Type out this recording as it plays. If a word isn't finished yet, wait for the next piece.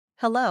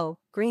Hello,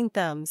 green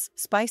thumbs,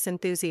 spice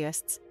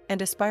enthusiasts,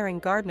 and aspiring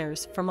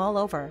gardeners from all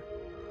over.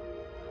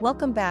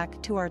 Welcome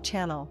back to our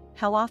channel,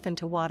 How Often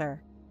to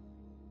Water.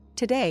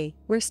 Today,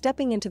 we're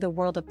stepping into the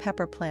world of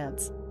pepper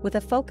plants, with a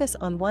focus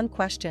on one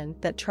question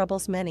that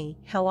troubles many: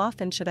 how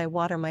often should I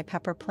water my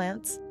pepper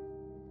plants?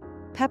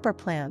 Pepper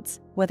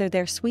plants, whether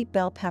they're sweet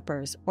bell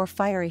peppers or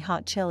fiery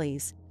hot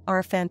chilies, are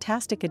a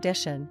fantastic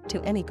addition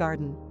to any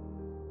garden.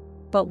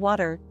 But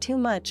water, too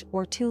much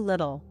or too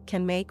little,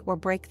 can make or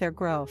break their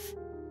growth.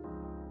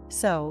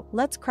 So,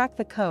 let's crack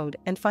the code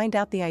and find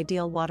out the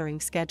ideal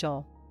watering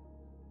schedule.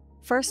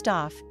 First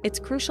off, it's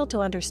crucial to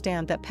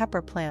understand that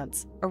pepper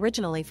plants,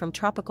 originally from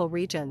tropical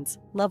regions,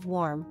 love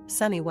warm,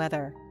 sunny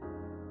weather.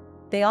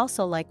 They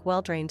also like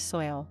well-drained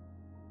soil.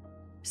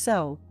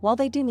 So, while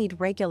they do need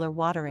regular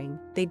watering,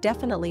 they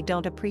definitely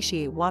don't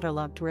appreciate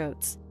waterlogged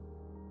roots.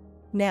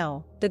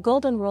 Now, the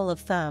golden rule of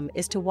thumb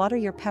is to water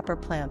your pepper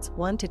plants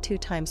 1 to 2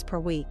 times per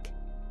week.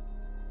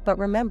 But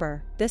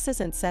remember, this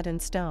isn't set in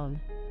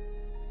stone.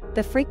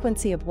 The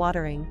frequency of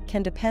watering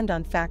can depend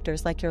on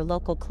factors like your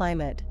local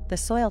climate, the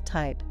soil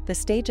type, the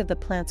stage of the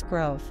plant's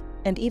growth,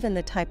 and even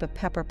the type of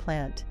pepper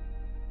plant.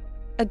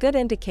 A good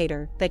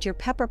indicator that your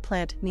pepper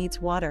plant needs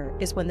water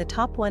is when the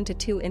top 1 to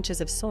 2 inches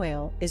of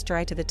soil is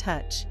dry to the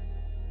touch.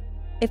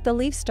 If the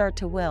leaves start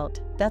to wilt,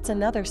 that's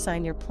another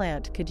sign your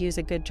plant could use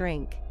a good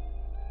drink.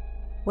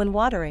 When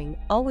watering,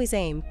 always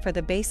aim for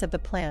the base of the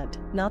plant,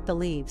 not the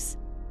leaves.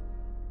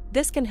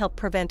 This can help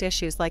prevent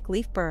issues like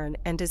leaf burn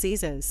and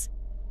diseases.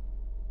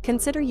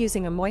 Consider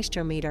using a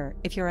moisture meter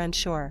if you're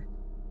unsure.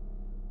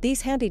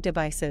 These handy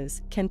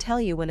devices can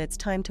tell you when it's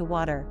time to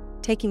water,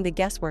 taking the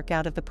guesswork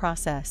out of the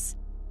process.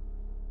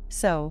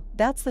 So,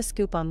 that's the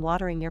scoop on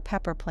watering your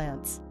pepper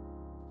plants.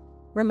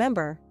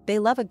 Remember, they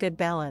love a good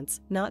balance,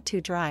 not too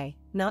dry,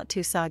 not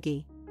too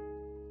soggy.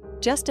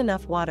 Just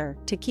enough water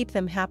to keep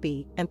them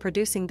happy and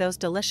producing those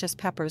delicious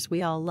peppers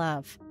we all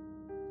love.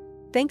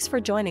 Thanks for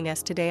joining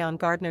us today on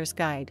Gardener's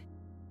Guide.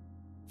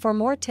 For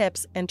more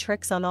tips and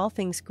tricks on all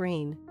things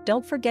green,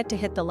 don't forget to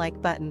hit the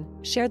like button,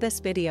 share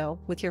this video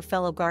with your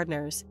fellow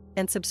gardeners,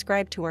 and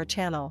subscribe to our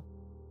channel.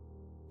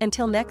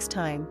 Until next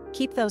time,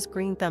 keep those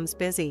green thumbs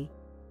busy.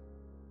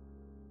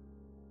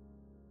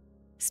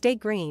 Stay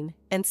green,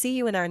 and see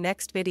you in our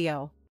next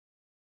video.